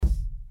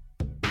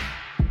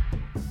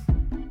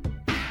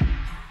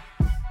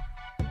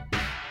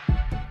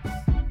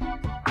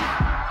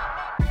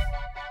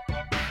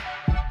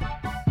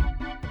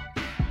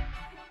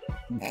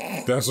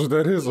That's what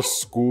that is, a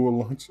school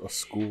lunch, a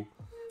school.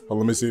 Oh,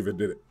 let me see if it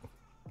did it,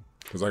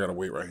 because I got to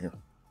wait right here.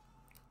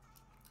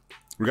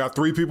 We got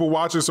 3 people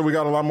watching, so we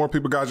got a lot more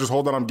people. Guys, just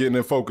hold on. I'm getting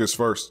in focus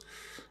first.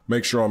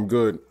 Make sure I'm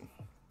good.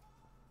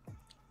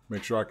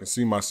 Make sure I can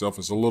see myself.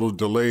 It's a little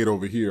delayed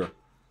over here.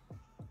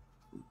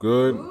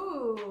 Good.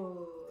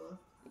 Ooh.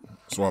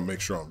 Just want to make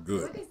sure I'm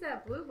good. What is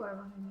that blue bar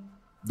behind you?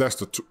 That's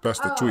the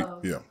tweet.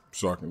 Yeah,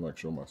 so I can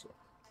show myself.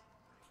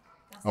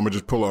 I'm gonna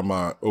just pull out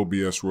my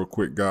OBS real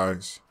quick,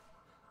 guys.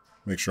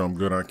 Make sure I'm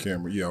good on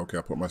camera. Yeah, okay,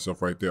 I put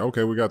myself right there.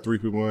 Okay, we got 3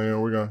 people in here.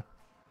 We're gonna.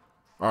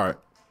 All right.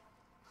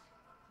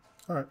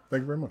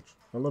 Thank you very much.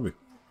 I love you.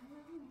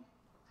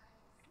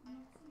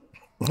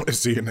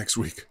 See you next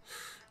week.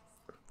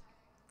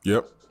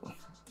 Yep.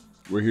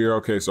 We're here.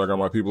 Okay, so I got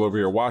my people over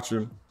here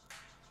watching.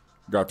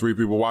 Got 3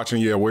 people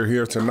watching. Yeah, we're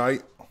here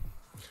tonight.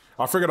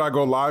 I figured I'd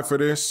go live for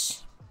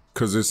this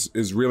because this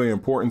is really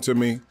important to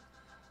me.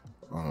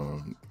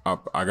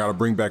 I got to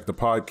bring back the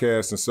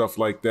podcast and stuff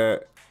like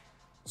that.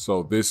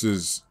 So this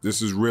is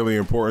really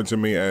important to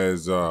me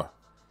as I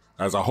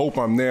hope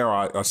I'm there.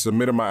 I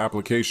submitted my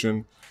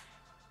application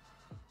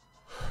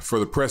for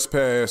the press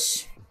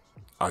pass.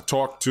 I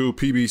talked to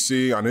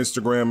PBC on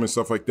Instagram and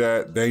stuff like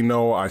that. They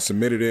know I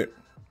submitted it.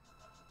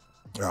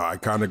 I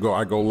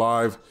go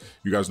live.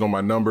 You guys know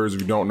my numbers.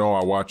 If you don't know,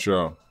 I watch.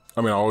 I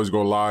always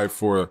go live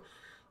for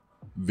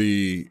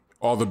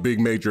all the big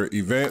major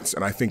events,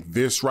 and I think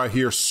this right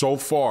here so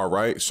far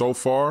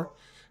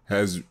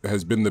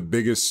has been the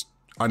biggest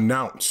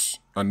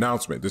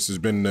announcement. This has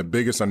been the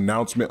biggest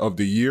announcement of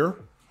the year.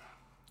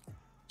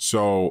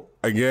 So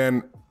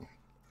again,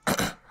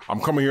 I'm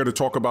coming here to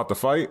talk about the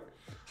fight,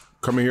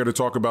 coming here to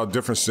talk about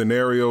different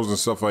scenarios and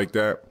stuff like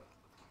that.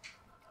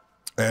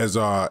 As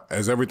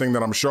everything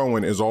that I'm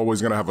showing is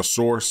always going to have a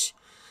source.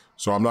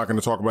 So I'm not going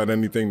to talk about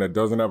anything that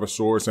doesn't have a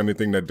source,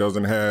 anything that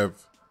doesn't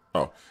have,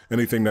 you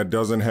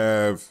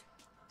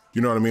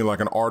know what I mean?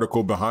 Like an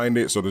article behind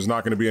it. So there's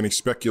not going to be any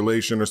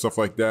speculation or stuff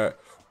like that.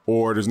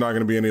 Or there's not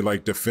going to be any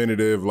like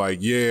definitive,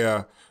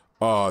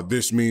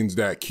 this means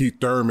that Keith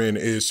Thurman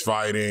is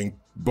fighting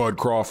Bud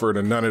Crawford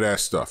and none of that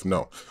stuff.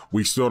 No,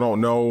 we still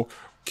don't know.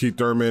 Keith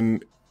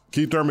Thurman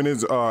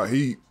is,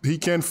 he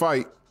can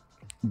fight,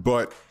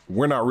 but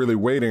we're not really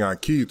waiting on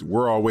Keith.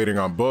 We're all waiting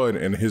on Bud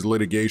and his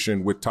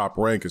litigation with Top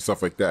Rank and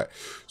stuff like that.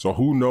 So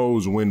who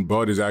knows when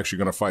Bud is actually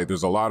going to fight?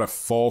 There's a lot of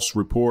false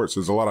reports.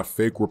 There's a lot of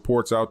fake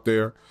reports out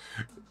there.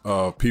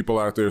 People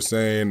out there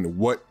saying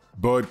what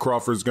Bud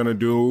Crawford's going to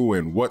do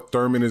and what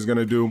Thurman is going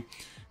to do.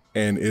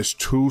 And it's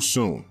too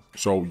soon.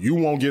 So you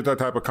won't get that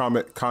type of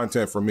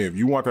content from me. If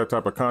you want that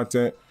type of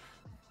content,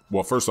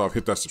 well, first off,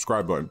 hit that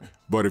subscribe button.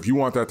 But if you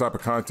want that type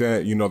of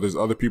content, there's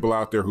other people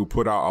out there who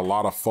put out a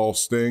lot of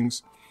false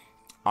things.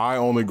 I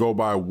only go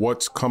by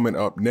what's coming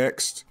up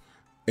next.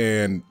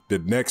 And the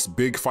next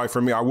big fight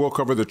for me, I will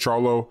cover the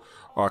Charlo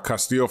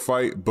Castillo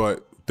fight,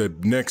 but the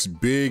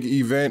next big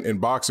event in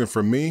boxing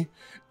for me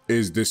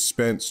is this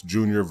Spence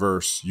Jr.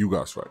 versus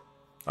Ugas fight.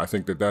 I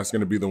think that's going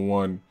to be the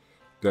one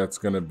that's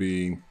going to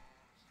be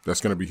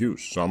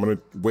huge. So I'm going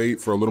to wait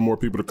for a little more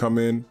people to come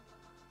in.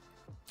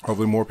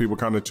 Hopefully more people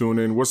kind of tune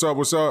in. What's up?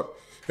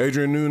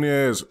 Adrian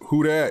Nunez,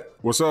 who that?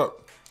 What's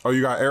up? Oh,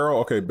 you got Arrow?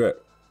 Okay, bet.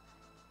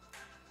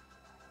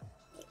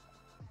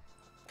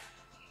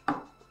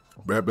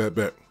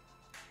 Bet.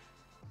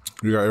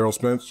 You got Errol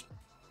Spence?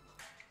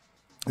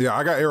 Yeah,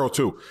 I got Errol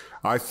too.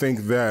 I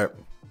think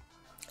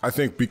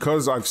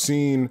because I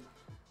think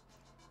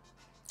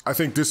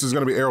this is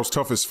going to be Errol's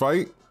toughest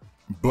fight,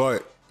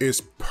 but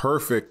it's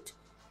perfect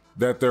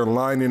that they're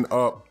lining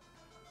up.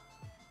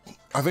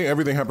 I think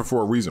everything happened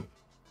for a reason.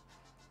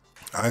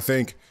 I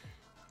think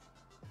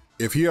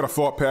if he had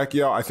fought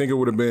Pacquiao, I think it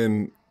would have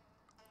been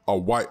a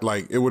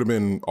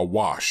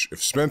wash.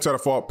 If Spence had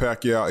fought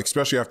Pacquiao,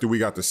 especially after we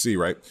got to see,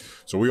 right?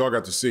 So we all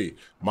got to see.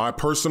 My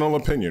personal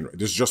opinion,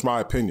 this is just my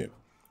opinion.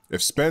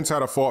 If Spence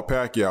had fought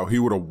Pacquiao, he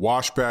would have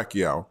washed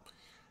Pacquiao,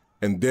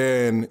 and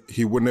then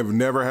he wouldn't have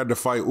never had to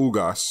fight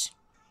Ugas.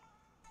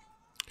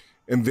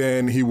 And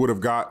then he would have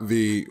got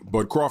the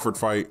Bud Crawford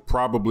fight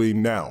probably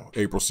now,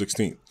 April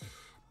 16th,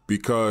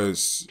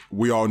 because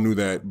we all knew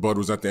that Bud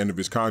was at the end of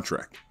his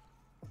contract.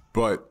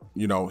 But,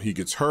 he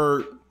gets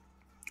hurt.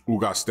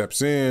 Ugas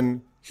steps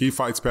in. He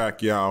fights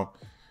Pacquiao.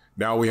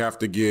 Now we have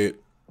to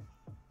get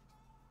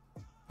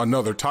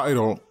another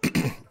title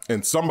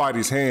in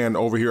somebody's hand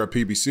over here at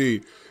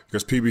PBC,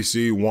 because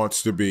PBC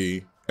wants to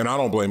be, and I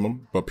don't blame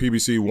them, but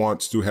PBC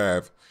wants to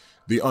have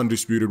the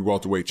undisputed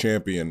welterweight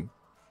champion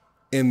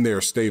in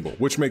their stable,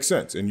 which makes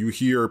sense. And you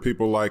hear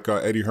people like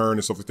Eddie Hearn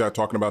and stuff like that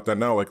talking about that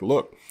now. Like,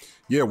 look,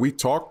 yeah, we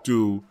talked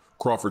to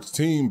Crawford's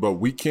team, but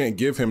we can't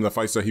give him the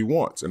fights that he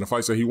wants. And the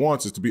fights that he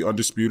wants is to be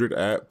undisputed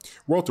at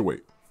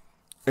welterweight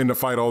and to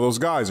fight all those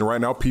guys. And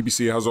right now,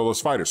 PBC has all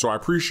those fighters. So I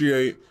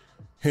appreciate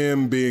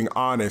him being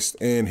honest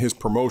in his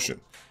promotion.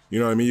 You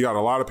know what I mean? You got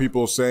a lot of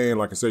people saying,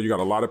 like I said, you got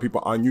a lot of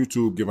people on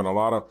YouTube giving a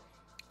lot of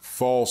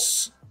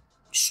false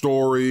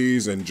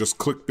stories and just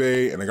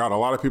clickbait. And I got a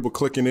lot of people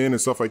clicking in and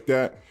stuff like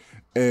that.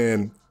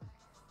 And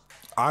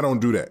I don't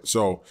do that.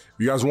 So if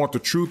you guys want the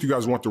truth, you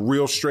guys want the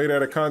real straight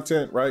out of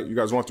content, right? You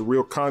guys want the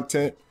real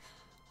content,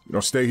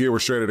 stay here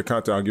with straight out of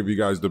content. I'll give you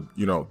guys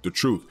the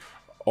truth.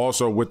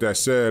 Also, with that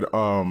said,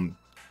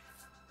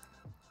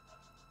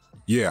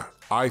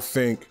 I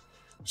think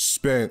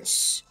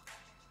Spence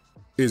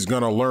is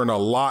going to learn a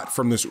lot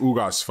from this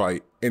Ugas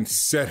fight and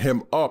set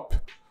him up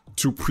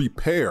to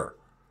prepare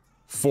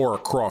for a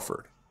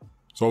Crawford.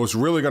 So it's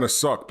really going to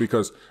suck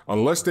because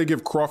unless they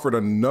give Crawford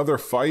another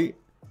fight,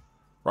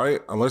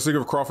 right? Unless they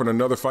give Crawford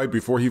another fight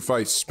before he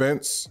fights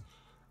Spence,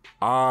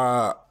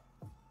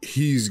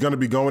 he's going to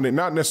be going in,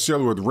 not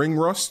necessarily with ring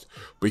rust,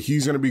 but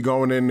he's going to be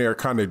going in there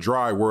kind of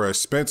dry, whereas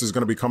Spence is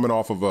going to be coming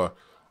off of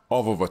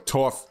a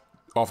tough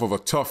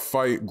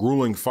fight,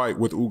 grueling fight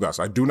with Ugas.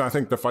 I do not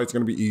think the fight's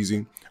going to be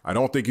easy. I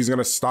don't think he's going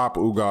to stop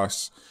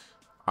Ugas.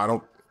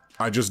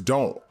 I just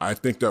don't. I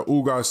think that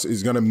Ugas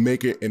is going to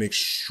make it an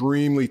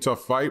extremely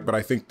tough fight, but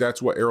I think that's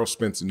what Errol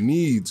Spence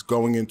needs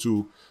going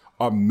into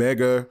a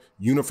mega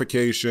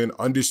unification,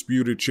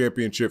 undisputed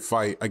championship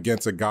fight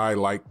against a guy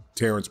like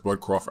Terrence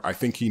Bud Crawford. I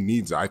think he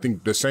needs it. I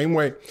think the same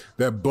way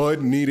that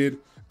Bud needed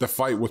the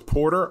fight with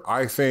Porter,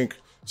 I think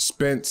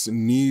Spence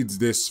needs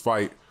this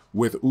fight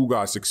with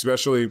Ugas,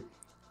 especially,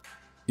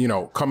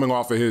 coming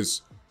off of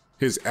his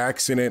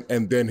accident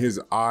and then his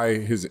eye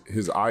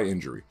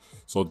injury.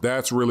 So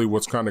that's really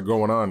what's kind of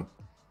going on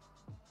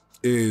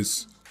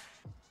is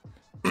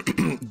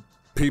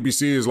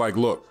PBC is like,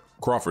 look,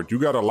 Crawford, you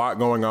got a lot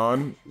going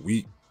on.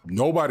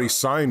 Nobody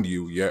signed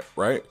you yet,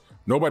 right?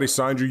 Nobody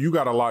signed you. You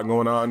got a lot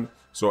going on.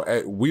 So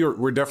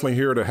we're definitely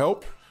here to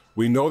help.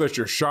 We know that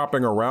you're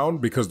shopping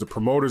around because the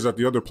promoters at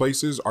the other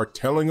places are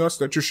telling us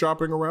that you're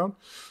shopping around.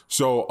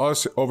 So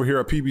us over here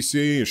at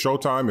PBC and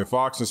Showtime and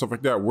Fox and stuff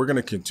like that, we're going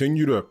to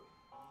continue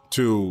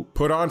to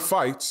put on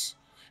fights,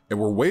 and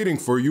we're waiting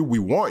for you. We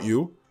want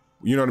you.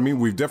 You know what I mean?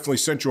 We've definitely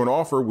sent you an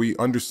offer. We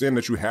understand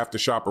that you have to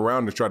shop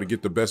around to try to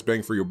get the best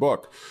bang for your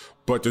buck.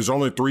 But there's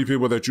only 3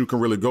 people that you can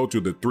really go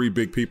to, the 3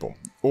 big people.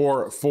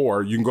 Or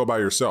 4, you can go by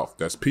yourself.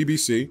 That's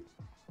PBC,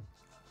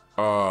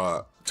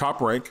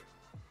 Top Rank,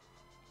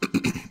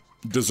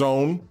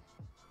 DAZN,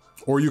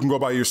 or you can go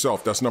by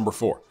yourself. That's number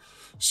 4.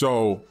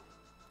 So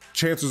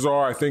chances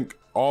are, I think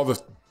all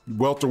the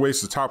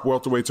welterweights, the top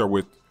welterweights are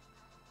with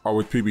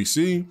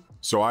PBC.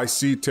 So I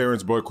see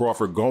Terrence Bud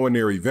Crawford going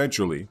there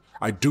eventually.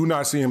 I do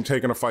not see him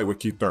taking a fight with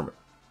Keith Thurman.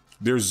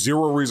 There's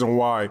zero reason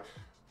why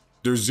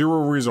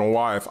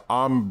if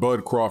I'm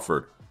Bud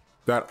Crawford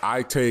that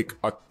I take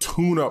a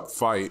tune-up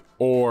fight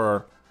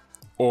or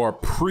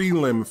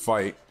prelim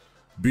fight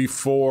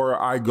before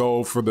I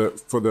go for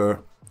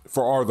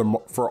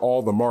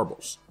all the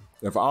marbles.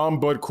 If I'm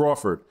Bud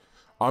Crawford,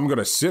 I'm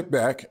gonna sit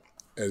back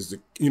as the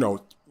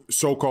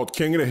so-called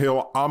king of the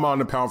hill. I'm on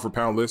the pound for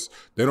pound list.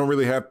 They don't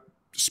really have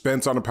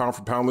Spence on the pound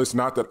for pound list.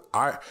 Not that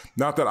I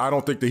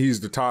don't think that he's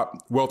the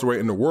top welterweight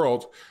in the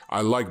world.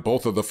 I like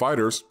both of the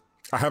fighters.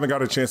 I haven't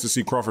got a chance to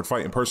see Crawford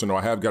fight in person, though.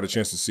 I have got a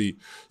chance to see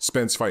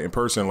Spence fight in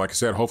person. Like I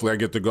said, hopefully I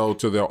get to go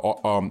to the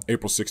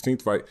April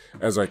 16th fight.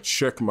 As I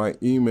check my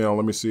email,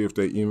 let me see if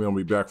they email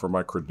me back for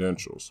my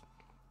credentials.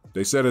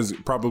 They said it's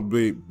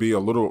probably be a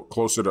little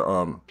closer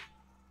to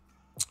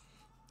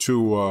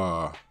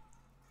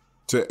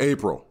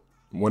April,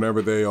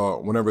 whenever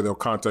they'll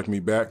contact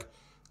me back,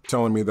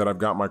 telling me that I've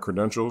got my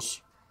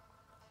credentials.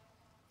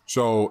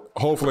 So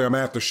hopefully I'm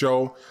at the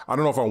show. I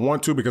don't know if I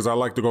want to because I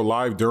like to go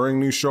live during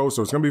these shows.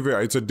 So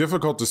it's a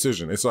difficult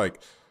decision. It's like,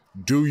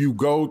 do you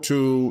go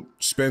to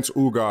Spence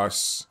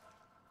Ugas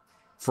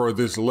for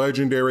this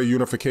legendary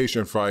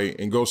unification fight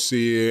and go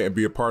see it and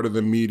be a part of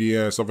the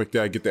media and stuff like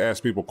that, get to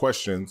ask people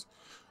questions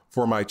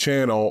for my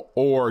channel,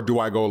 or do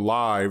I go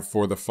live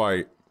for the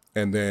fight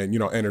and then,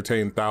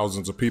 entertain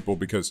thousands of people?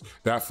 Because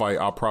that fight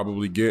I'll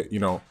probably get,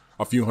 a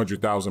few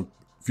hundred thousand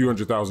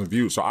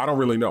views. So I don't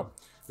really know.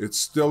 It's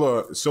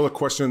still a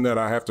question that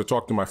I have to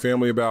talk to my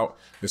family about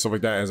and stuff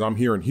like that, as I'm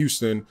here in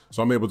Houston,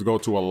 so I'm able to go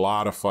to a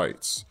lot of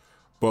fights.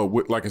 But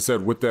like I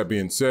said, with that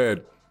being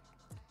said,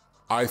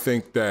 I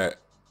think that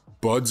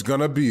Bud's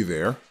gonna be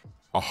there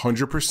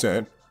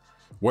 100%,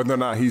 whether or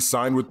not he's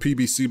signed with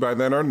PBC by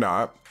then or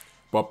not.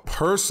 But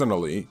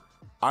personally,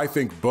 I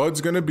think Bud's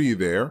gonna be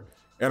there,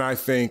 and I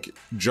think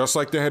just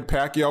like they had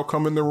Pacquiao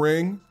come in the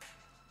ring,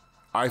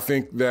 I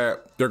think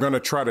that they're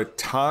gonna try to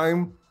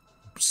time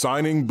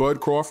signing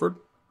Bud Crawford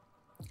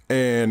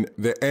and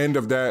the end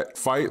of that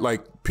fight.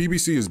 Like,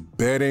 PBC is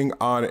betting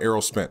on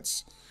Errol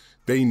Spence.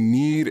 They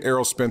need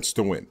Errol Spence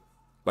to win.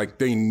 Like,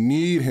 they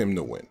need him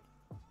to win.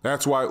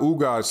 That's why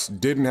Ugas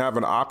didn't have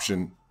an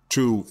option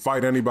to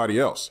fight anybody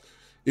else.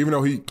 Even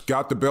though he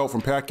got the belt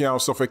from Pacquiao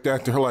and stuff like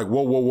that, they're like,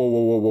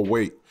 whoa,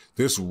 wait.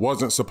 This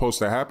wasn't supposed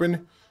to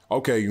happen.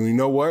 Okay, you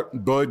know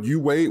what, Bud, you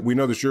wait. We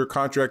know that you're a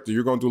contractor.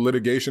 You're going through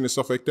litigation and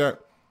stuff like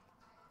that.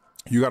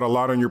 You got a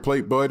lot on your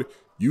plate, Bud.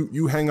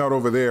 You hang out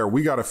over there.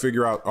 We got to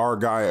figure out our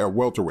guy at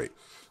welterweight.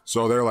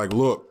 So they're like,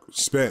 look,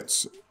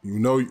 Spence, we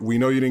know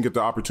you didn't get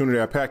the opportunity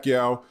at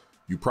Pacquiao.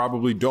 You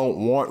probably don't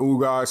want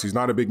Ugas. He's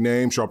not a big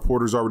name. Shaw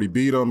Porter's already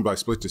beat him by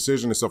split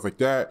decision and stuff like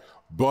that.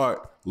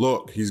 But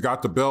look, he's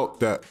got the belt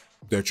that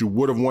that you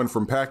would have won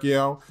from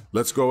Pacquiao.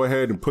 Let's go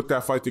ahead and put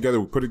that fight together.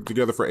 We'll put it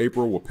together for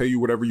April. We'll pay you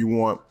whatever you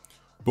want.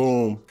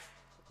 Boom.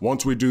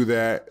 Once we do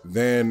that,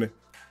 then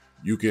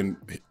you can,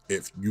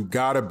 if you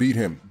gotta beat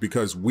him,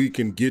 because we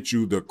can get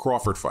you the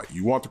Crawford fight.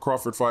 You want the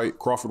Crawford fight.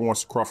 Crawford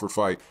wants the Crawford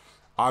fight.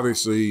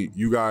 Obviously,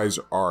 you guys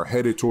are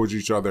headed towards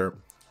each other.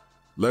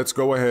 Let's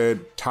go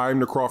ahead, time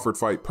the Crawford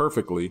fight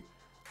perfectly.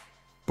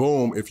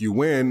 Boom. If you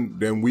win,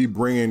 then we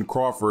bring in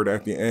Crawford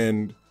at the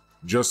end,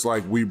 just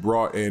like we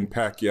brought in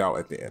Pacquiao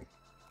at the end.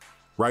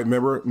 Right?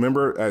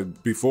 Remember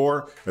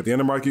before, at the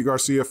end of Mikey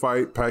Garcia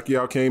fight,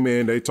 Pacquiao came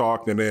in, they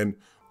talked, and then,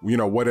 you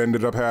know, what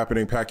ended up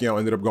happening, Pacquiao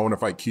ended up going to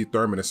fight Keith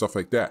Thurman and stuff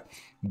like that.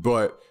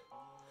 But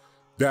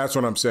that's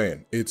what I'm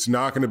saying. It's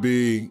not going to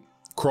be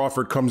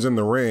Crawford comes in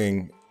the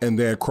ring and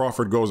then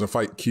Crawford goes and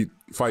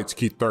fights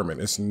Keith Thurman.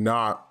 It's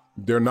not,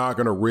 they're not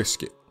going to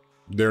risk it.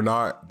 They're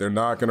not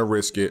going to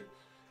risk it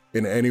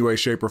in any way,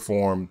 shape, or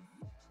form.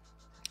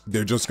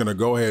 They're just going to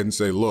go ahead and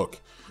say,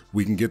 look,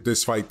 we can get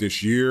this fight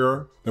this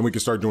year, and we can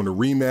start doing the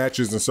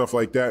rematches and stuff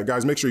like that.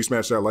 Guys, make sure you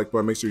smash that like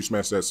button. Make sure you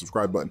smash that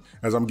subscribe button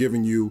as I'm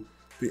giving you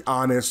the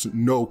honest,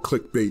 no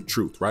clickbait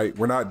truth, right?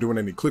 We're not doing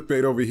any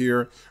clickbait over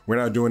here. We're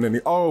not doing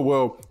any, oh,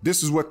 well,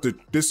 this is what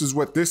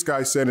this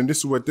guy said, and this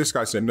is what this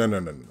guy said.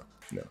 No.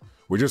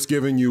 We're just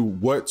giving you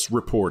what's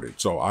reported.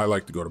 So I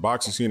like to go to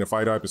Boxing Scene and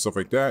Fight Hype and stuff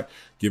like that,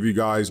 give you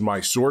guys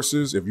my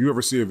sources. If you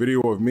ever see a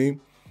video of me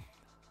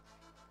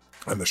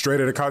and the Straight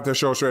Outta Content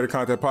Show, Straight Outta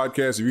Content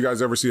Podcast, if you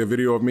guys ever see a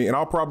video of me, and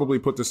I'll probably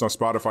put this on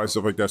Spotify and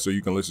stuff like that so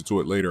you can listen to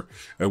it later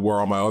and where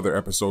all my other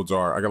episodes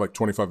are. I got like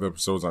 25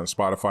 episodes on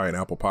Spotify and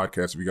Apple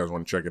Podcasts if you guys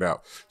want to check it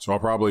out. So I'll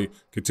probably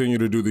continue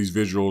to do these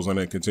visuals and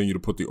then continue to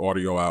put the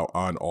audio out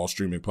on all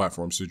streaming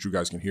platforms so that you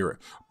guys can hear it.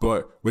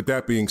 But with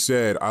that being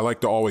said, I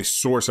like to always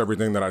source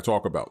everything that I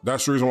talk about.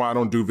 That's the reason why I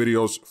don't do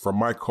videos from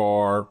my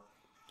car.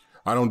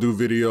 I don't do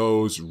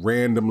videos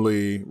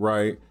randomly,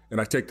 right? And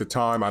I take the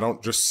time. I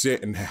don't just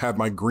sit and have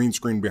my green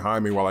screen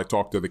behind me while I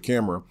talk to the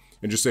camera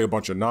and just say a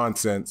bunch of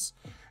nonsense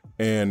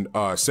and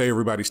say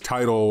everybody's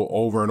title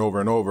over and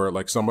over and over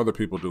like some other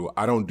people do.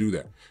 I don't do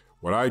that.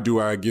 What I do,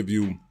 I give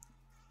you,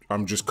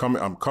 I'm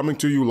coming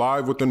to you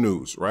live with the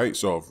news, right?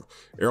 So if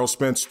Errol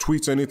Spence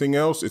tweets anything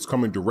else, it's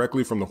coming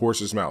directly from the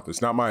horse's mouth.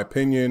 It's not my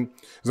opinion.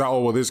 It's not,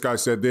 oh, well, this guy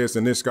said this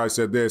and this guy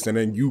said this, and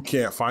then you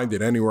can't find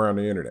it anywhere on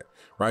the internet.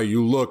 Right?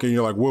 You look and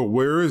you're like, well,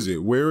 where is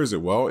it? Where is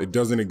it? Well, it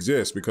doesn't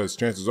exist because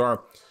chances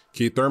are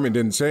Keith Thurman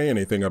didn't say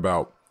anything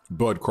about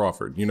Bud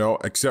Crawford, you know,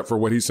 except for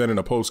what he said in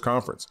a post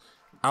conference.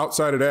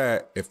 Outside of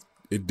that, if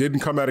it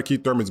didn't come out of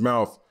Keith Thurman's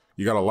mouth,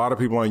 you got a lot of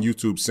people on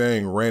YouTube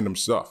saying random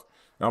stuff.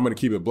 Now, I'm going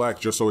to keep it black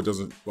just so it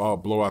doesn't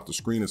blow out the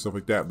screen and stuff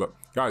like that. But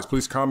guys,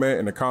 please comment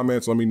in the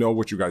comments. Let me know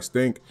what you guys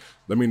think.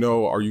 Let me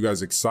know, are you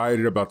guys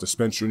excited about the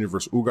Spence Jr.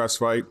 versus Ugas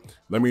fight?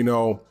 Let me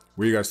know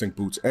where you guys think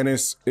Boots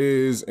Ennis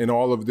is in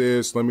all of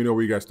this. Let me know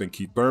where you guys think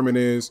Keith Thurman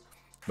is.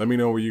 Let me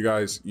know where you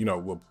guys, you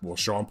know, will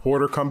Sean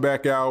Porter come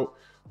back out?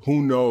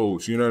 Who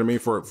knows? You know what I mean?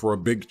 For a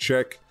big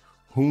check,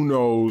 who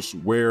knows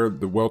where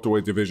the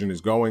welterweight division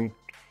is going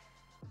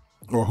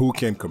or who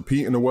can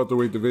compete in the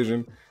welterweight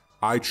division?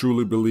 I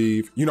truly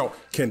believe, you know,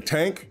 can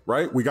Tank,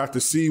 right? We got to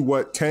see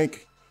what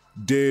Tank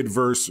did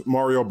versus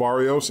Mario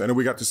Barrios, and then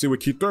we got to see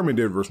what Keith Thurman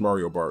did versus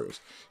Mario Barrios.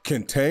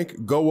 Can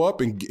Tank go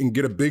up and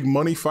get a big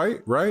money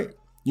fight, right?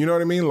 You know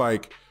what I mean?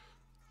 Like,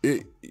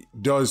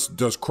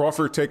 does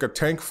Crawford take a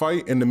Tank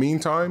fight in the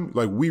meantime?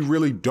 Like, we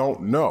really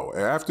don't know.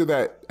 After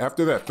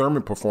that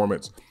Thurman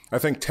performance, I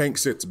think Tank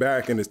sits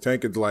back and his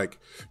Tank is like,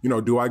 you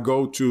know, do I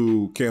go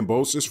to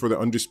Kambosos for the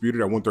undisputed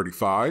at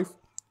 135?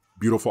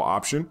 Beautiful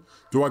option.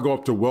 Do I go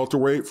up to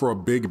welterweight for a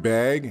big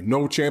bag?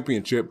 No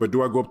championship, but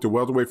do I go up to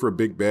welterweight for a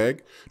big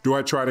bag? Do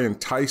I try to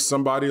entice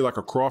somebody like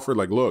a Crawford?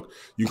 Like, look,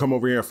 you come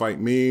over here and fight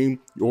me.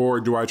 Or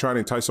do I try to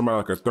entice somebody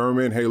like a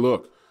Thurman? Hey,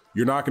 look,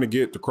 you're not going to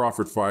get the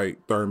Crawford fight,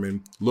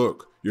 Thurman.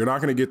 Look, you're not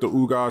going to get the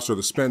Ugas or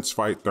the Spence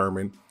fight,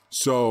 Thurman.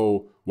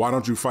 So why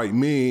don't you fight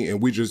me? And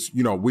we just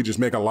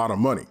make a lot of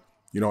money.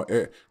 You know,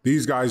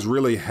 these guys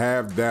really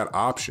have that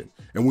option.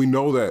 And we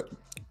know that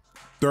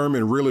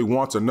Thurman really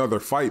wants another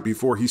fight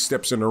before he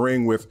steps in the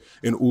ring with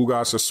an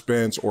Ugas, a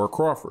Spence, or a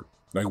Crawford.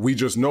 Like, we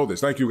just know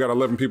this. Thank you. We got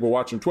 11 people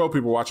watching, 12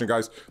 people watching,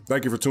 guys.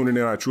 Thank you for tuning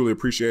in. I truly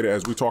appreciate it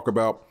as we talk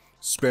about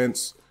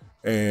Spence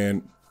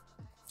and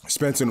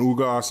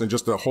Ugas and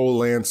just the whole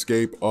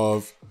landscape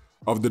of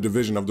the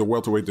division, of the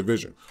welterweight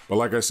division. But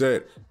like I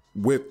said,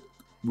 with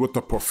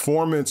the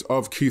performance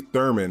of Keith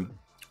Thurman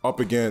up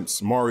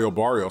against Mario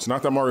Barrios,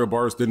 not that Mario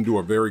Barrios didn't do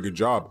a very good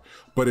job,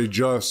 but it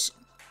just,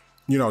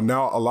 you know,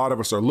 now a lot of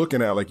us are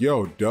looking at like,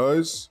 yo,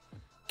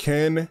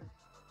 can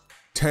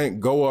Tank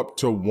go up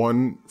to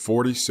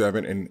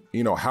 147 and,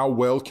 you know, how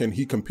well can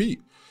he compete?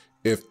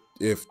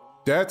 If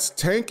that's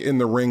Tank in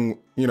the ring,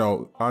 you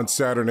know, on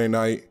Saturday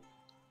night,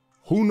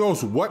 who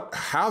knows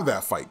how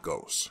that fight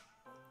goes?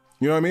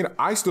 You know what I mean?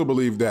 I still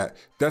believe that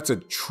that's a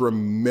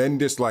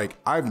tremendous, like,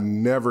 I've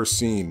never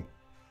seen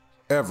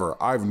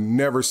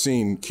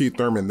Keith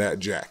Thurman that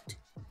jacked.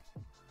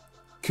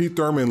 Keith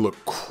Thurman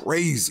looked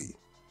crazy.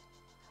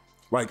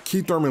 Like,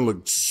 Keith Thurman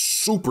looked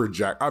super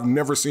jacked. I've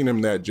never seen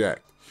him that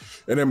jacked.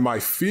 And then my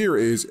fear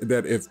is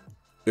that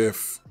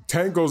if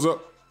Tank goes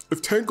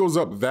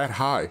up that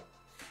high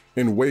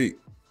in weight,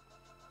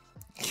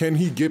 can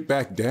he get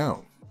back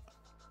down?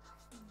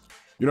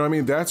 You know what I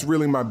mean? That's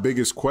really my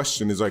biggest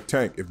question is like,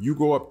 Tank, if you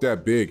go up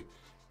that big,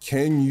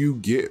 can you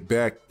get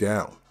back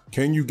down?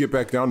 Can you get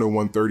back down to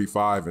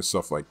 135 and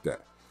stuff like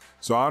that?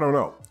 So I don't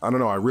know.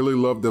 I really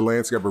love the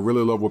landscape. I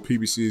really love what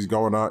PBC has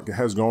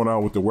going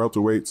on with the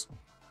welterweights.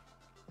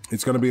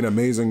 It's going to be an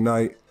amazing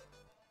night.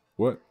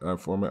 What?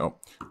 Format?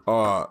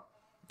 Oh.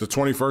 The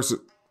 21st,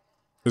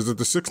 is it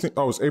the 16th?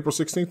 Oh, it's April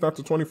 16th, not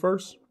the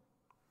 21st?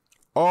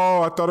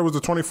 Oh, I thought it was the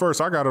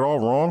 21st. I got it all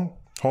wrong.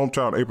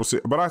 Hometown, April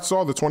 6th. But I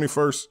saw the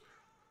 21st.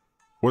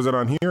 Was it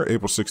on here?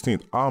 April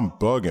 16th. I'm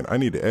bugging. I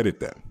need to edit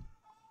that.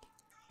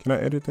 Can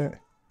I edit that?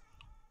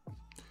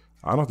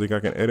 I don't think I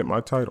can edit my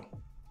title.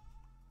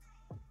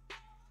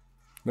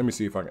 Let me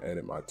see if I can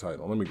edit my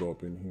title. Let me go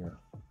up in here.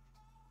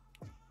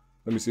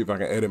 Let me see if I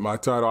can edit my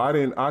title.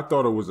 I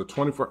thought it was the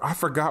 21st. I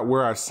forgot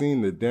where I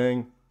seen the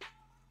dang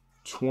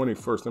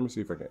 21st. Let me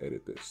see if I can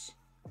edit this.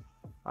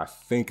 I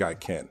think I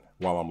can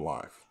while I'm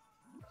live.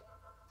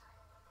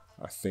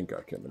 I think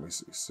I can. Let me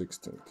see.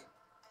 16th.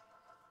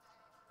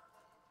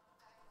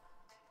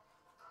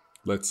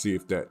 Let's see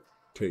if that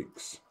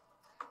takes.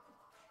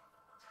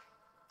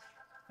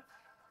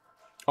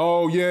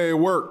 Oh, yeah, it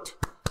worked.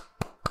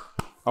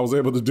 I was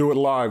able to do it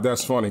live.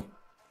 That's funny.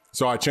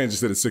 So I changed it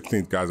to the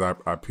 16th, guys. I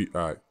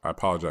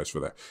apologize for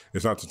that.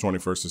 It's not the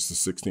 21st. It's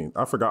the 16th.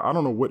 I forgot. I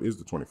don't know what is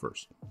the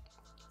 21st.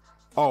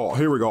 Oh,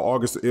 here we go.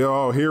 August.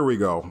 Oh, here we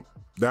go.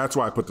 That's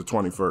why I put the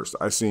 21st.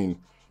 I seen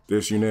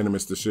this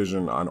unanimous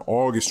decision on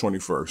August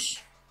 21st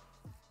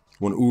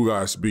when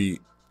Ugas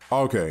beat.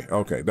 Okay.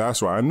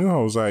 That's why I knew. I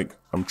was like,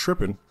 I'm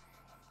tripping.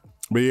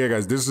 But yeah,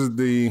 guys, this is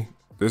the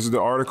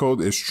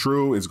article. It's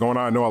true. It's going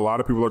on. I know a lot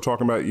of people are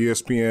talking about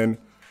ESPN.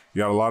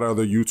 You got a lot of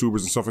other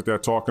YouTubers and stuff like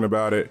that talking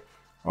about it.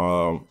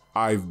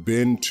 I've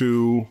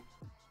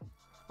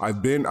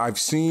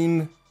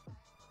seen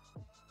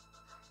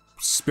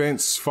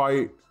Spence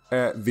fight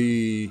at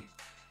the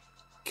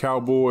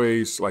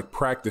Cowboys like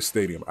practice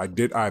stadium. I've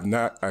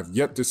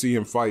yet to see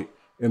him fight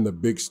in the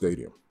big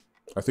stadium.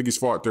 I think he's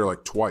fought there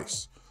like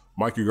twice.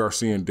 Mikey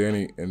Garcia and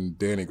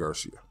Danny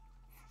Garcia.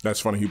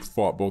 That's funny. He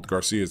fought both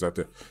Garcias at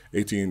the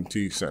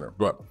AT&T Center.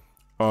 But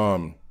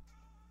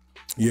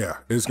yeah,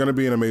 it's going to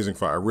be an amazing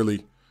fight.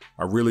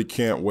 I really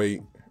can't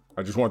wait.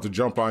 I just want to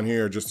jump on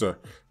here just to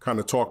kind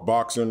of talk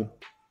boxing.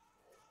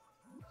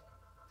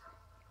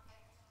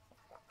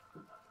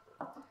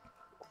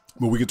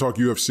 But we can talk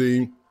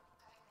UFC.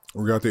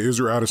 We got the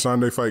Israel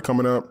Adesanya fight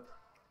coming up.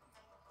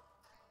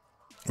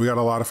 We got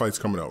a lot of fights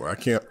coming up. I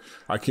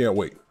can't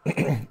wait.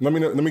 Let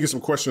me get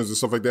some questions and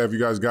stuff like that if you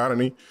guys got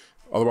any.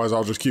 Otherwise,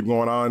 I'll just keep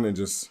going on and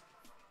just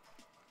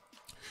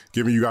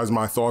giving you guys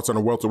my thoughts on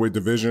the welterweight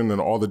division and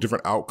all the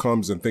different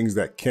outcomes and things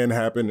that can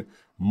happen,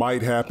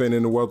 might happen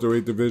in the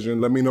welterweight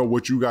division. Let me know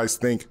what you guys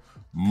think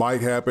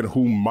might happen,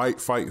 who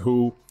might fight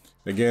who.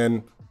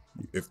 Again,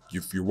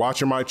 if you're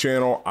watching my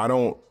channel, I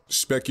don't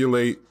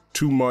speculate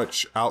too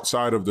much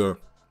outside of the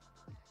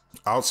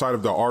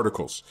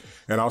articles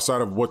and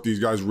outside of what these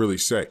guys really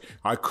say.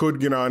 I could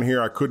get on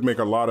here. I could make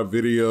a lot of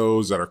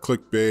videos that are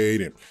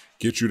clickbait and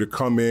get you to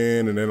come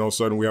in, and then all of a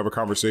sudden we have a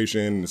conversation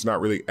and it's not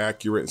really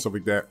accurate and stuff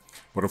like that.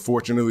 But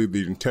unfortunately,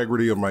 the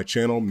integrity of my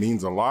channel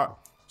means a lot.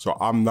 So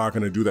I'm not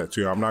going to do that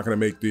to you. I'm not going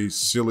to make these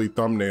silly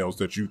thumbnails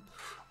that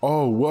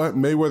what?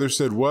 Mayweather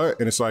said what?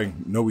 And it's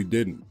like, no, he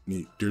didn't.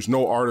 There's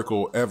no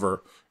article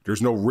ever.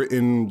 There's no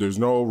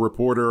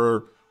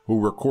reporter who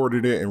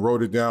recorded it and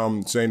wrote it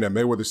down saying that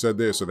Mayweather said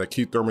this or that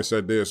Keith Thurman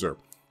said this or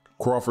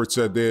Crawford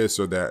said this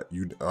or that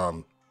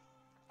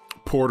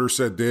Porter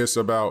said this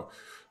about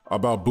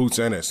Boots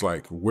Ennis.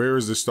 Like, where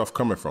is this stuff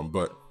coming from?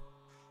 But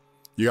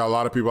you got a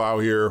lot of people out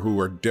here who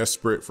are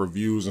desperate for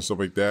views and stuff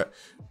like that.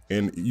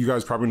 And you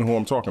guys probably know who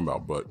I'm talking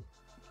about, but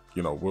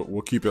you know,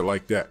 we'll keep it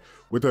like that.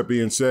 With that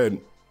being said,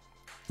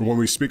 when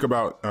we speak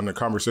about on the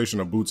conversation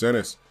of Boots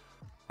Ennis,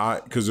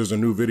 because there's a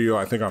new video,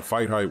 I think on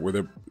Fight Hype, where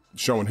they're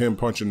showing him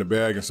punching the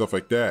bag and stuff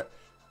like that.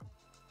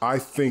 I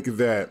think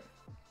that,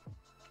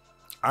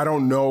 I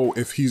don't know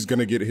if he's going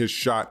to get his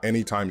shot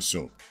anytime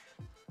soon.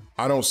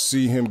 I don't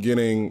see him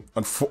getting,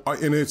 and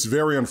it's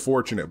very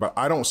unfortunate, but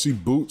I don't see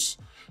Boots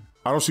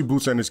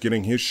Ennis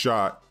getting his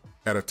shot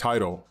at a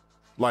title,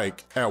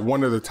 like at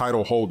one of the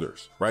title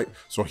holders, right?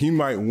 So he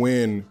might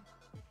win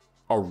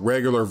a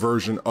regular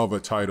version of a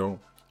title.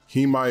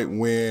 He might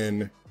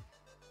win,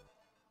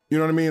 you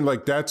know what I mean?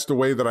 Like, that's the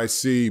way that I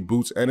see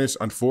Boots Ennis.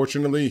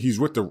 Unfortunately, he's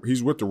with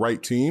the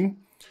right team.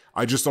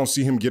 I just don't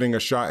see him getting a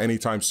shot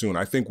anytime soon.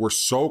 I think we're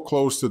so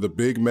close to the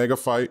big mega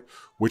fight,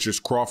 which is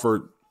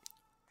Crawford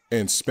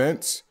and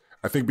Spence.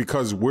 I think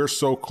because we're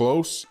so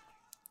close,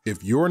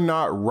 if you're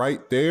not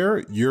right there,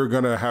 you're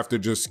going to have to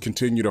just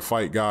continue to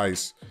fight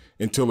guys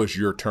until it's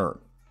your turn.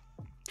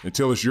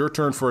 Until it's your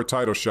turn for a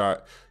title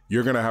shot,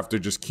 you're going to have to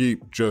just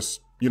keep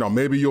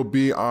maybe you'll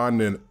be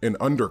on an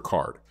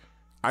undercard.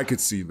 I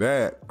could see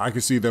that. I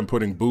could see them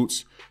putting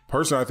Boots.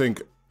 Personally, I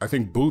think I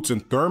think Boots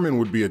and Thurman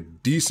would be a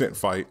decent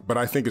fight, but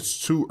I think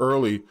it's too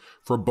early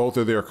for both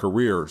of their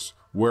careers.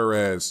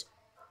 Whereas,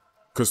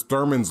 because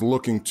Thurman's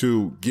looking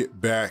to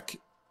get back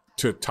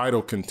to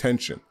title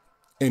contention,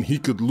 and he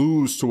could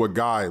lose to a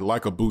guy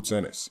like a Boots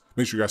Ennis.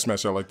 Make sure you guys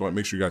smash that like button.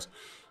 Make sure you guys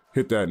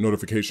hit that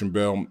notification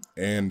bell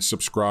and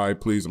subscribe,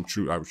 please.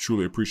 I would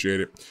truly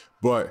appreciate it.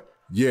 But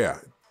yeah,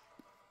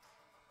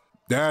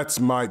 that's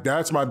my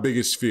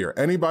biggest fear.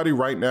 Anybody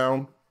right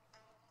now,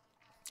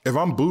 if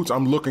I'm Boots,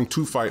 I'm looking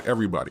to fight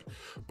everybody.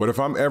 But if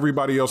I'm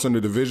everybody else in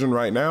the division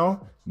right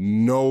now,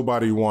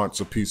 nobody wants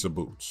a piece of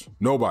Boots.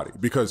 Nobody,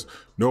 because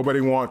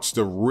nobody wants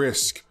to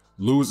risk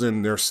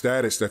losing their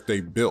status that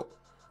they built,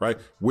 right?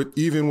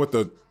 Even with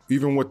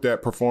that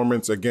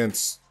performance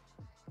against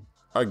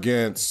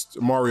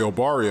Mario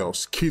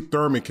Barrios, Keith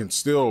Thurman can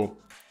still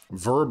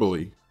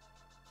verbally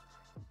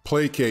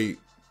placate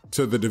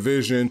to the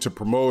division, to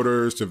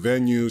promoters, to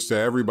venues, to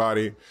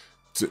everybody,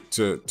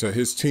 to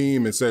his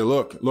team and say,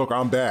 look,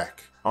 I'm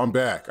back.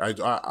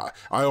 I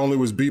only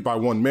was beat by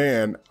one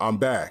man. I'm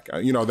back.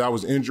 That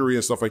was injury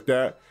and stuff like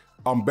that.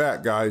 I'm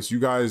back, guys. You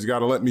guys got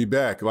to let me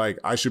back. Like,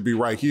 I should be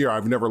right here.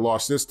 I've never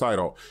lost this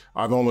title.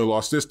 I've only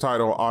lost this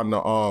title on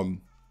the,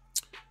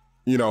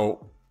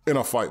 in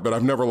a fight, but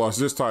I've never lost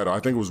this title. I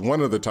think it was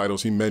one of the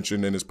titles he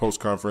mentioned in his post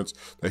conference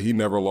that he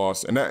never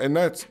lost. And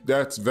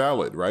that's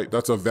valid, right?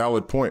 That's a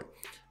valid point.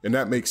 And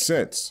that makes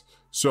sense.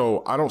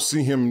 So I don't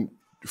see him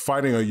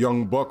fighting a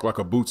young buck like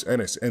a Boots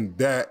Ennis. And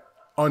that,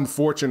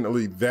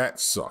 unfortunately, that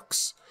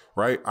sucks,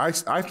 right? I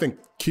think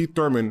Keith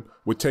Thurman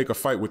would take a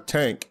fight with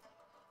Tank,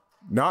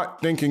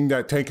 not thinking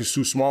that Tank is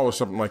too small or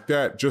something like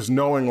that, just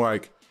knowing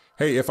like,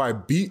 hey, if I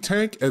beat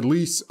Tank, at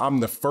least I'm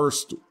the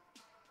first,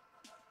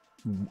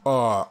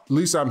 at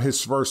least I'm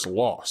his first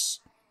loss.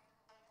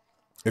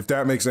 If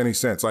that makes any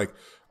sense. Like,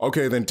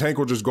 okay, then Tank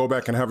will just go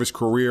back and have his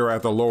career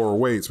at the lower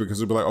weights because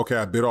he'll be like, okay,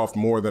 I bit off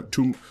more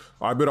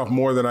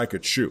than I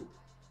could chew.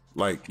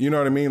 Like, you know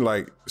what I mean?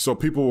 Like, so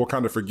people will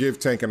kind of forgive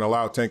Tank and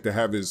allow Tank to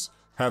have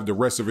the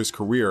rest of his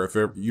career,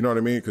 you know what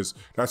I mean? Because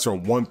that's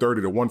from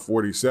 130 to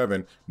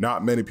 147.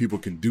 Not many people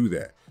can do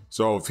that.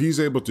 So if he's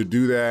able to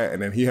do that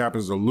and then he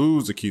happens to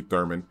lose to Keith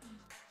Thurman,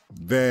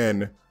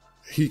 then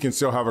he can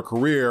still have a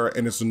career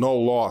and it's no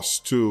loss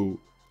to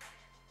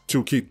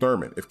Keith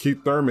Thurman. If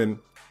Keith Thurman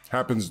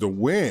happens to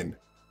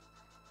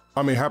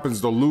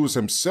lose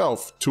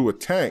himself to a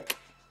Tank,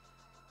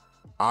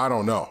 I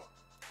don't know.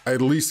 At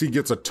least he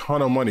gets a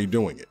ton of money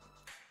doing it.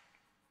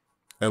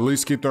 At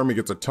least Keith Thurman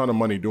gets a ton of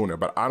money doing it.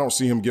 But I don't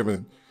see him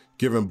giving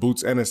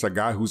Boots Ennis, a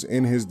guy who's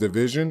in his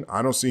division,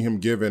 I don't see him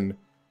giving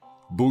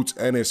Boots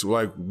Ennis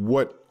like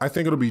what I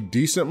think it'll be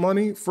decent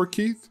money for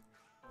Keith.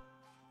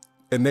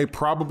 And they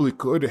probably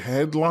could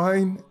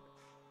headline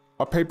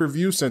a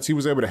pay-per-view since he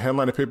was able to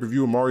headline a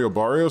pay-per-view with Mario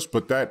Barrios,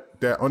 but that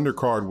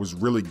undercard was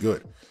really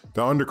good.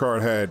 The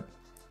undercard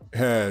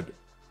had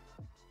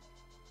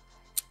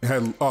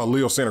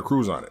Leo Santa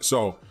Cruz on it.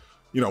 So,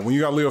 when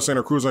you got Leo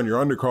Santa Cruz on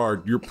your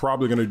undercard, you're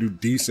probably going to do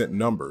decent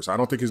numbers. I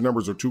don't think his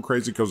numbers are too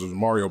crazy because it was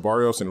Mario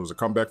Barrios and it was a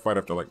comeback fight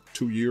after like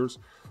 2 years.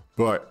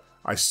 But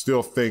I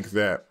still think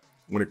that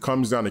when it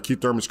comes down to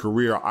Keith Thurman's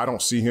career, I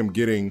don't see him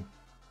getting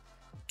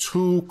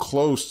too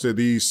close to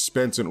these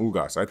Spence and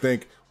Ugas. I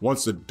think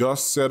once the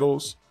dust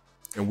settles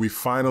and we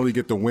finally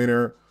get the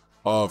winner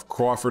of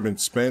Crawford and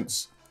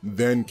Spence,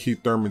 then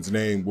Keith Thurman's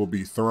name will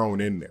be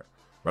thrown in there.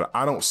 But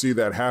I don't see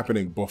that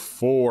happening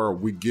before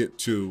we get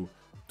to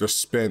the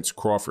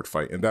Spence-Crawford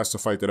fight. And that's the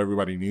fight that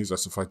everybody needs.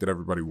 That's the fight that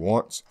everybody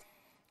wants.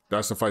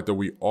 That's the fight that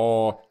we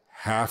all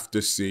have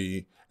to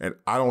see. And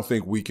I don't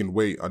think we can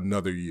wait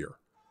another year.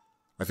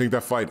 I think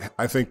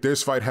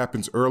this fight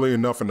happens early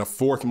enough in the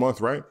 4th month,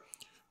 right?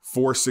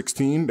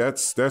 4/16,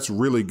 that's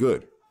really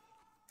good.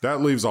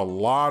 That leaves a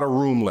lot of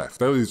room left.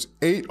 That leaves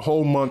 8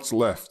 whole months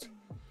left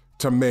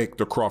to make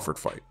the Crawford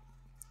fight.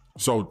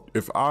 So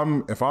if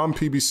I'm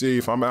PBC,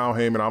 if I'm Al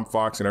Heyman, I'm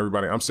Fox and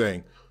everybody, I'm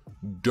saying,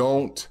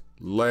 don't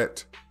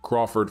let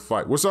Crawford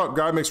fight. What's up,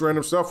 Guy Makes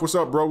Random Stuff? What's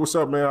up, bro? What's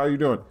up, man? How you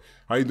doing?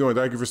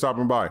 Thank you for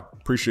stopping by.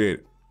 Appreciate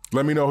it.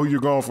 Let me know who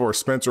you're going for,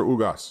 Spencer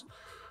Ugas.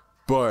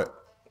 But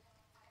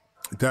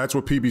that's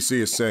what PBC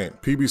is saying.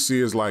 PBC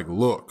is like,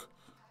 look,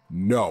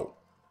 no,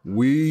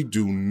 we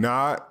do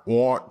not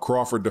want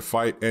Crawford to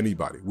fight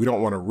anybody. We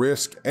don't want to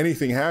risk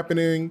anything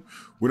happening.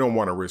 We don't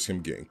want to risk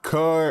him getting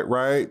cut,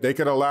 right? They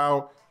could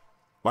allow,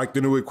 like, the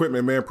new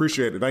equipment, man.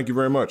 Appreciate it. Thank you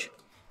very much.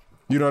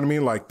 You know what I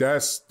mean? Like,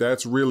 that's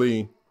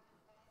where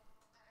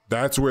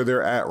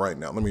they're at right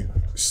now. Let me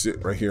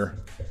sit right here.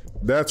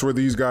 That's where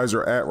these guys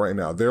are at right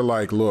now. They're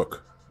like,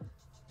 look,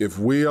 if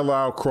we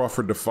allow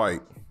Crawford to fight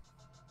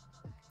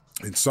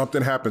and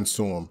something happens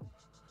to him,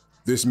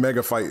 this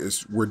mega fight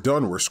we're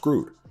done, we're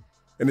screwed.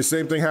 And the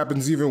same thing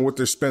happens even with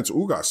the Spence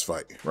Ugas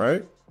fight,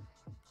 right?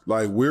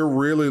 Like,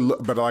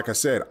 but like I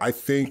said, I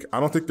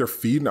don't think they're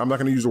feeding. I'm not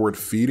going to use the word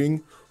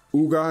feeding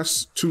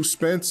Ugas to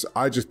Spence.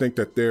 I just think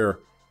that they're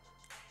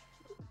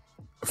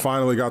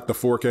finally got the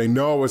 4K.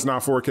 No, it's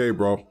not 4K,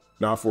 bro.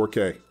 Not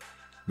 4K.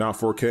 Not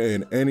 4K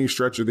in any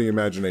stretch of the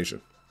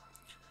imagination.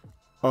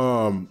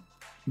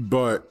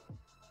 But,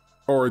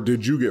 Or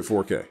did you get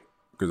 4K?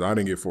 Because I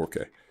didn't get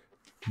 4K.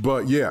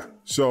 But yeah,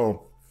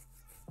 so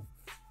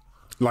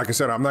like I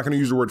said, I'm not going to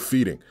use the word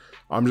feeding.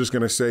 I'm just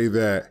going to say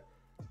that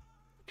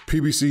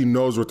PBC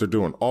knows what they're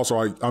doing. Also,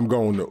 I'm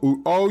going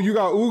to, oh, you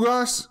got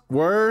Ugas?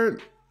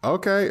 Word?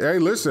 Okay. Hey,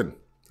 listen.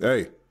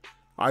 Hey,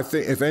 I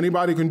think if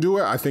anybody can do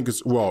it, I think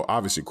it's, well,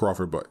 obviously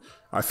Crawford, but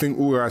I think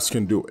Ugas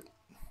can do it.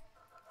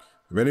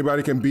 If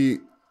anybody can beat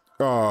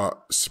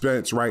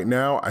Spence right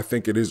now, I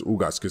think it is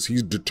Ugas because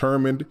he's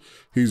determined,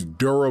 he's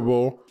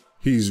durable,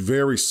 he's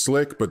very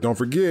slick, but don't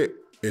forget,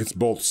 it's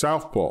both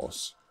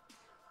southpaws.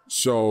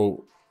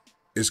 So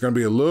it's going to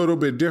be a little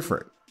bit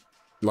different.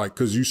 Like,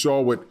 because you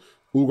saw what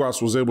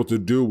Ugas was able to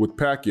do with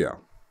Pacquiao.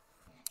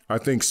 I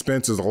think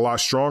Spence is a lot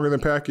stronger than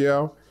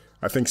Pacquiao.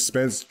 I think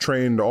Spence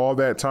trained all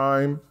that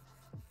time,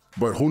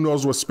 but who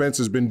knows what Spence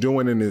has been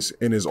doing in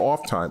his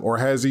off time, or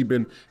has he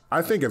been?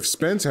 I think if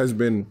Spence has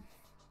been,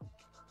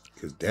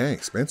 because dang,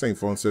 Spence ain't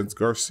fought since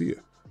Garcia.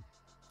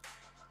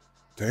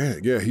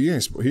 Dang, yeah, he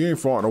ain't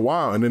fought in a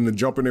while, and then to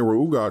jump in there with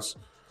Ugas,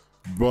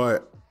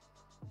 but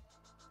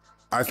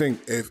I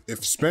think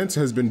if Spence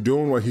has been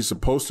doing what he's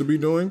supposed to be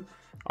doing,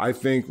 I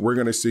think we're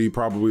gonna see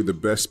probably the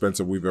best Spence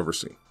that we've ever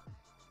seen.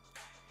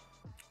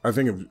 I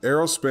think if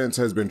Errol Spence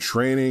has been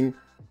training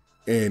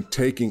and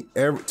taking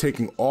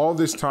all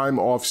this time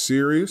off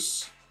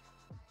serious,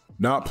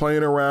 not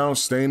playing around,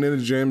 staying in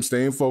the gym,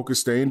 staying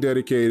focused, staying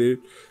dedicated.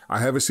 I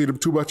haven't seen him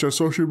too much on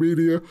social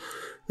media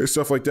and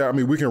stuff like that. I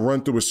mean, we can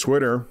run through his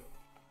Twitter.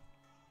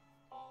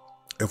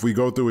 If we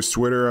go through his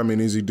Twitter, I mean,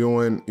 is he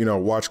doing,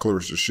 watch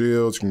Clarissa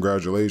Shields,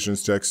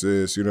 congratulations,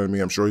 Texas, you know what I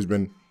mean? I'm sure he's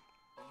been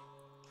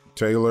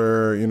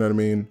Taylor, you know what I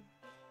mean?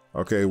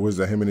 Okay, was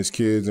that him and his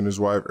kids and his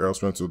wife, Errol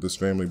Spence with his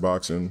family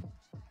boxing.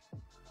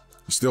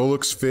 He still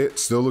looks fit,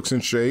 still looks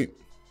in shape.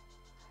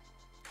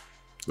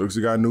 Looks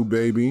like he got a new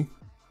baby.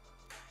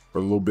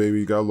 Or the little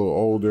baby got a little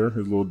older,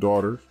 his little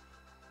daughter.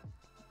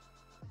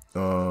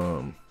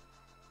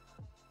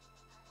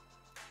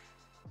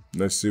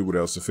 Let's see what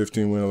else. The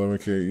 15-win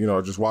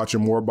 11K. Just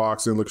watching more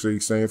boxing. Looks like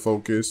he's staying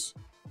focused.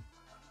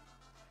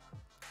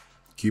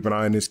 Keep an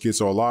eye on this kid.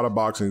 So a lot of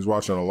boxing. He's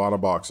watching a lot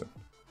of boxing.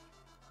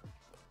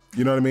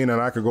 You know what I mean?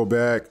 And I could go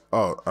back.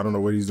 Oh, I don't know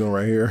what he's doing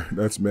right here.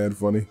 That's mad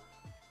funny.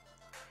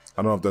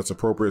 I don't know if that's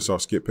appropriate, so I'll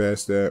skip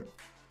past that.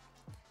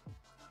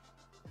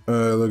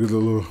 Look at the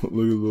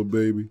little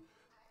baby.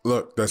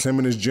 Look, that's him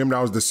in his gym.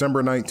 That was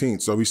December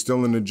 19th, so he's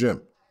still in the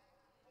gym.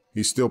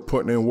 He's still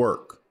putting in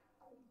work.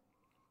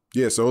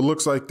 Yeah, so it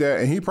looks like that.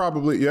 And he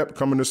probably,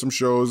 coming to some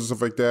shows and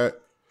stuff like that.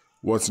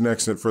 What's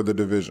next for the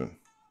division?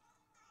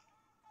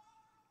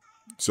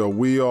 So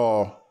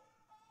if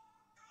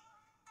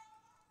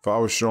I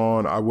was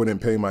Sean, I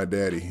wouldn't pay my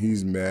daddy.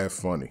 He's mad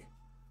funny.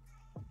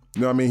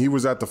 You know what I mean? He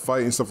was at the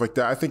fight and stuff like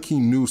that. I think he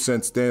knew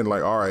since then,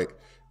 like, all right,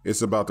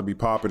 it's about to be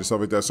popping and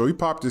stuff like that. So he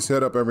popped his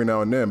head up every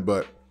now and then,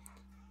 but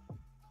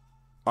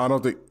I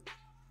don't think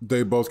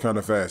they both kind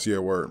of fast. Yeah,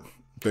 word.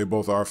 They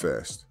both are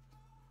fast.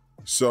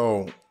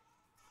 So,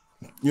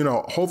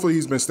 hopefully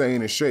he's been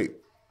staying in shape.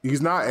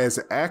 He's not as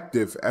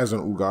active as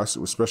an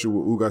Ugas, especially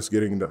with Ugas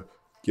getting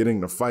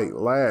the fight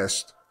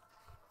last.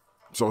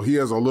 So he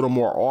has a little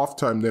more off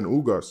time than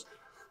Ugas.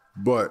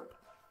 But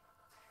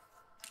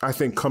I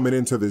think coming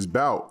into this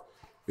bout,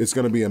 it's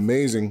going to be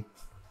amazing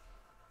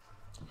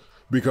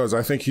because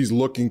I think he's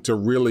looking to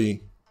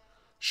really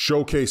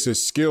showcase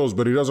his skills,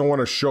 but he doesn't want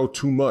to show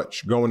too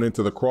much going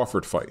into the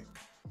Crawford fight.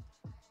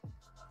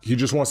 He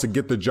just wants to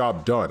get the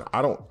job done.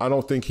 I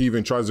don't think he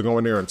even tries to go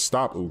in there and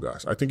stop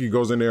Ugas. I think he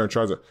goes in there and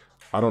tries to,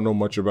 I don't know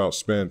much about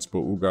Spence, but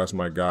Ugas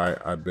my guy,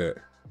 I bet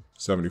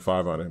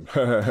 75 on him.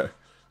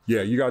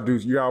 Yeah, you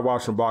gotta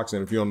watch some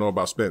boxing if you don't know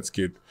about Spence,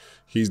 kid.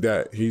 He's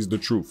the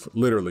truth.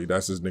 Literally,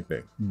 that's his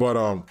nickname. But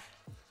and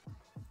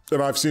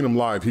I've seen him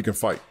live, he can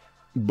fight.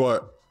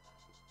 But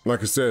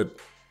like I said,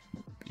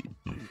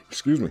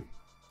 excuse me,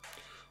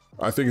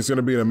 I think it's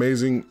gonna be an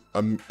amazing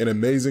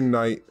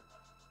night.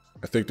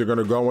 I think they're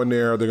gonna go in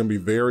there, they're gonna be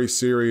very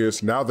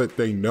serious. Now that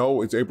they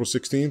know it's April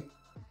 16th.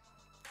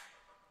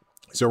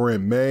 So we're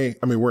in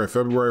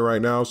February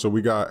right now, so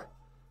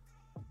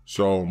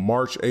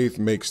March 8th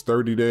makes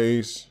 30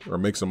 days or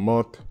makes a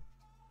month.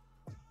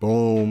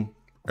 Boom.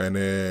 And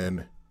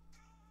then,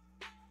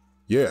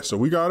 so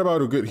we got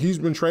about he's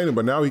been training,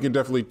 but now he can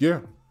definitely,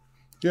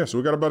 so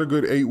we got about a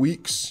good 8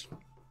 weeks.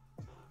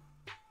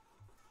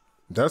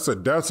 That's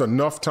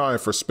enough time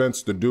for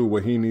Spence to do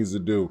what he needs to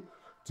do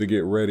to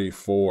get ready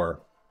for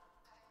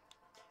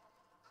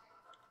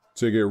an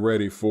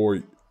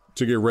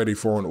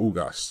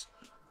Ugas.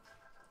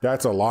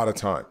 That's a lot of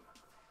time.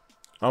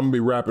 I'm gonna be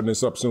wrapping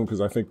this up soon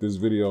because I think this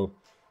video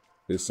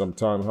is some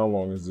time. How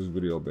long has this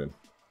video been?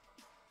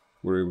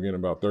 We're getting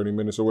about 30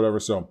 minutes or whatever.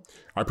 So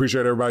I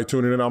appreciate everybody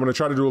tuning in. I'm gonna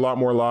try to do a lot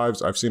more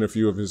lives. I've seen a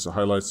few of his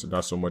highlights,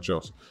 not so much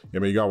else.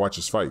 You gotta watch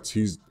his fights.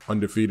 He's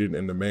undefeated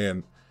and the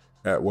man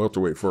at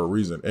welterweight for a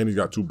reason, and he's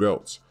got 2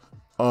 belts.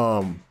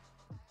 I'm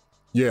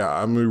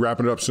gonna be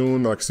wrapping it up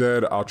soon. Like I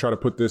said, I'll try to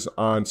put this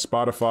on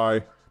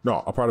Spotify.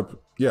 No, I'll try to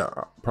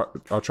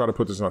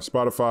put this on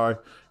Spotify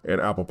and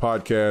Apple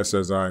Podcasts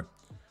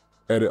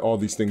edit all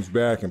these things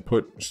back and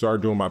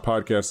start doing my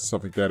podcast and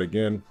stuff like that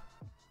again.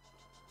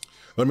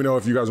 Let me know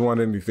if you guys want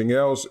anything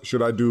else.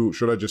 Should I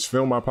just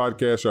film my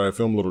podcast? Should I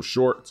film little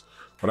shorts?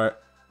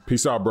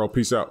 Peace out, bro.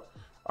 Peace out.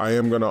 I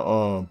am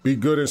gonna be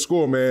good in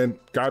school, man.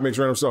 Guy makes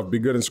random stuff. Be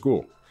good in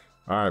school.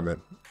 All right,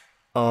 man.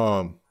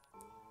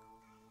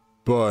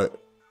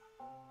 But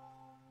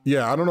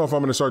yeah, I don't know if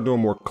I'm gonna start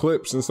doing more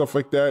clips and stuff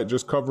like that,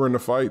 just covering the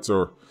fights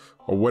or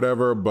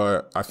whatever.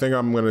 But I think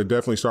I'm gonna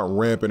definitely start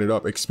ramping it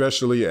up,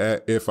 especially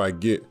as I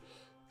get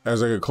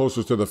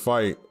closer to the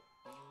fight.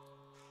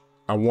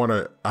 I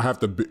have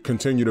to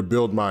continue to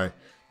build my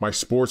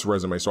sports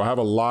resume. So I have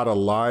a lot of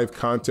live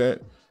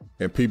content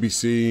and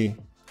PBC.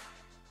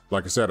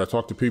 Like I said, I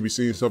talk to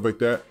PBC and stuff like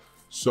that.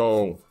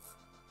 So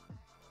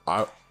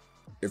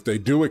if they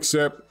do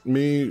accept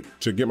me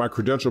to get my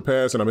credential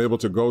pass and I'm able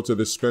to go to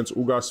this Spence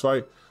Ugas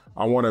fight,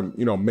 I want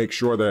to, make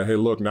sure that, hey,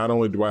 look, not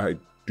only do I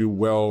do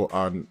well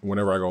on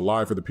whenever I go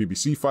live for the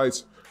PBC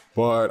fights,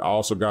 but I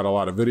also got a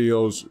lot of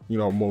videos,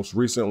 most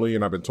recently,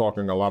 and I've been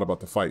talking a lot about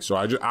the fight. So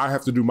I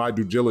have to do my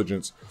due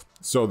diligence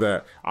so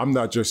that I'm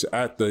not just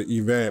at the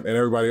event and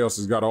everybody else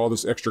has got all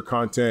this extra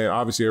content.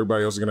 Obviously,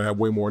 everybody else is going to have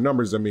way more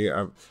numbers than me,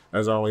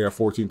 as I only have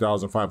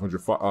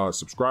 14,500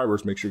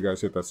 subscribers. Make sure you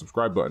guys hit that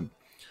subscribe button.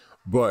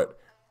 But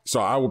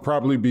so I will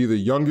probably be the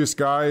youngest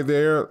guy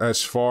there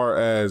as far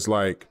as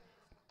like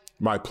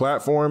my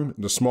platform,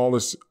 the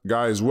smallest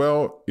guy as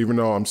well, even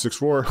though I'm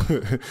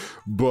 6'4",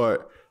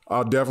 but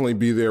I'll definitely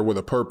be there with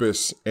a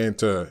purpose and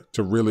to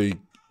really,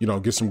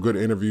 get some good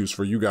interviews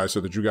for you guys so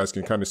that you guys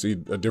can kind of see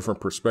a different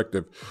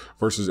perspective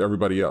versus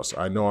everybody else.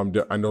 I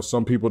know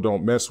some people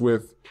don't mess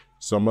with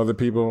some other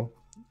people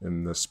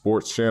in the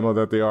sports channel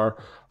that they are,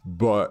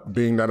 but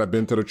being that I've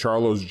been to the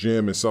Charlo's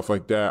gym and stuff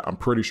like that, I'm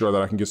pretty sure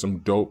that I can get some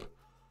dope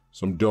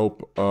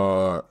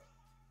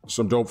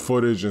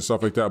footage and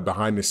stuff like that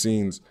behind the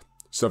scenes,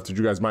 stuff that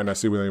you guys might not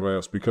see with anybody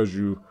else because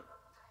you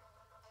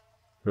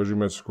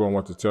missed school. I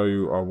want to tell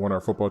you, I won our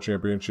football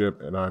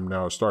championship and I'm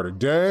now a starter.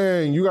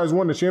 Dang, you guys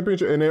won the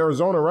championship in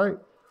Arizona, right?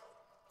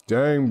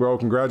 Dang, bro,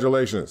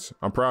 congratulations.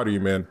 I'm proud of you,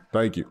 man.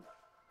 Thank you.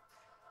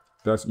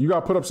 You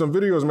got to put up some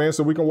videos, man,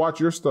 so we can watch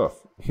your stuff.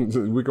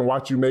 We can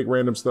watch you make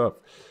random stuff.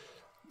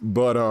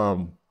 But,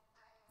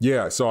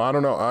 yeah, so I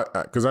don't know,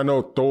 because I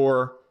know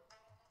Thor,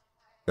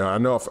 I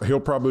know if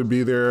he'll probably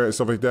be there and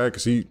stuff like that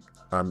because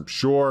I'm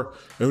sure.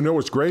 And you know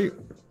what's great?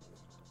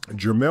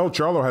 Jermell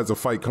Charlo has a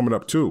fight coming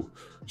up too.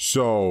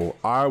 So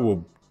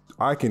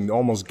I can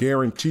almost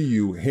guarantee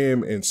you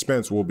him and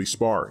Spence will be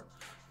sparring.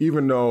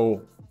 Even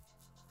though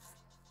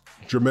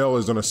Jermell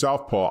is on a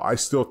southpaw, I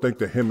still think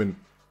that him and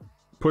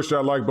push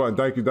that like button.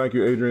 Thank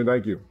you, Adrian.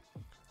 Thank you.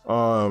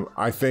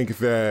 I think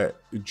that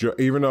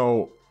even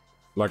though,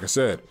 like I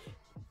said,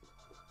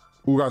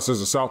 Ugas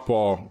is a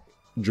southpaw,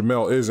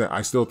 Jermell isn't.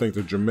 I still think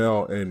that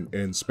Jermell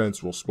and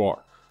Spence will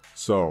spar.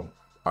 So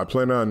I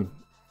plan on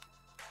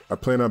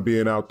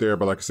being out there,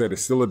 but like I said,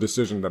 it's still a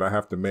decision that I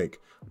have to make.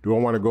 Do I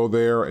want to go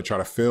there and try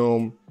to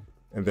film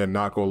and then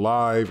not go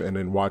live and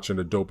then watching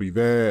a dope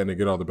event and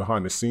get all the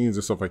behind the scenes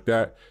and stuff like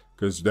that?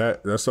 Because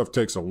that stuff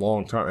takes a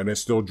long time, and then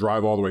still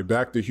drive all the way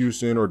back to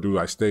Houston, or do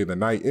I stay the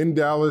night in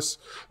Dallas?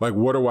 Like,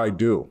 what do I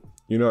do?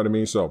 You know what I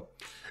mean? So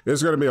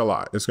it's going to be a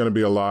lot. It's going to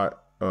be a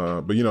lot.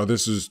 But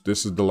this is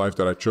the life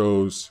that I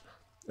chose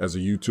as a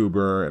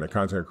YouTuber and a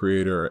content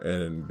creator,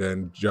 and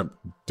then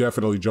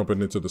definitely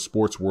jumping into the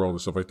sports world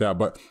and stuff like that.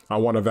 But I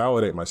want to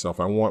validate myself.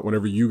 I want,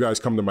 whenever you guys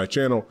come to my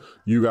channel,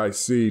 you guys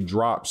see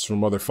drops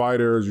from other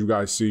fighters, you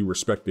guys see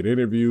respected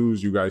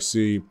interviews, you guys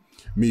see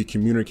me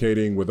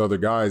communicating with other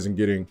guys and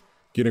getting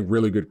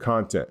really good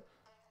content.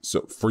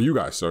 So for you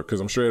guys, because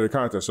I'm straight out of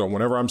content. So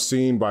whenever I'm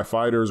seen by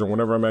fighters or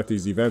whenever I'm at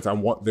these events, I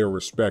want their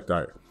respect.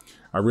 I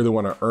really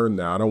want to earn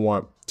that. I don't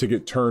want to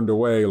get turned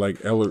away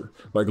like Leonard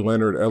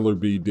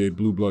Ellerby did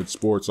Blue Blood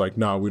Sports. Like,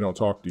 nah, we don't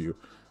talk to you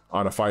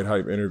on a Fight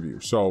Hype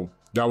interview. So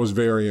that was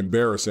very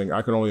embarrassing.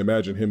 I can only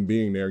imagine him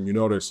being there. And you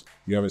notice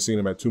you haven't seen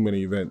him at too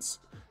many events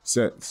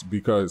since,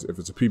 because if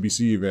it's a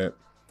PBC event,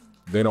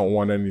 they don't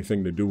want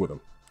anything to do with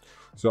him.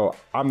 So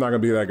I'm not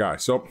going to be that guy.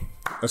 So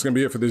that's going to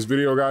be it for this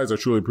video, guys. I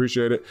truly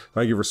appreciate it.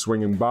 Thank you for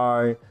swinging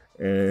by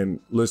and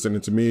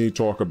listening to me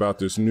talk about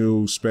this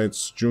new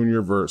Spence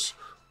Jr. versus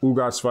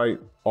Ugas fight.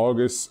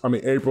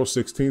 April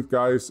 16th,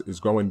 guys, is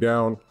going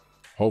down.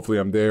 Hopefully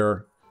I'm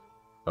there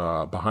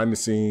behind the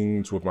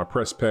scenes with my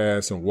press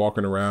pass and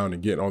walking around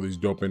and getting all these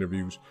dope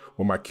interviews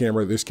with my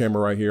camera. This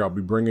camera right here, I'll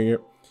be bringing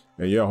it.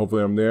 And yeah,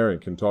 hopefully I'm there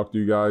and can talk to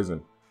you guys.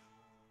 And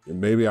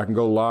maybe I can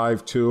go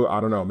live too. I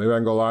don't know. Maybe I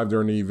can go live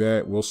during the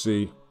event. We'll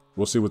see.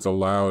 We'll see what's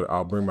allowed.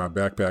 I'll bring my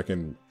backpack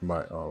and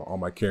my all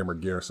my camera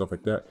gear and stuff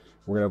like that.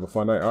 We're going to have a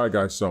fun night. All right,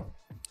 guys. So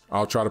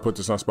I'll try to put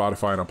this on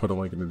Spotify, and I'll put a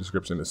link in the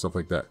description and stuff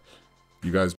like that. You guys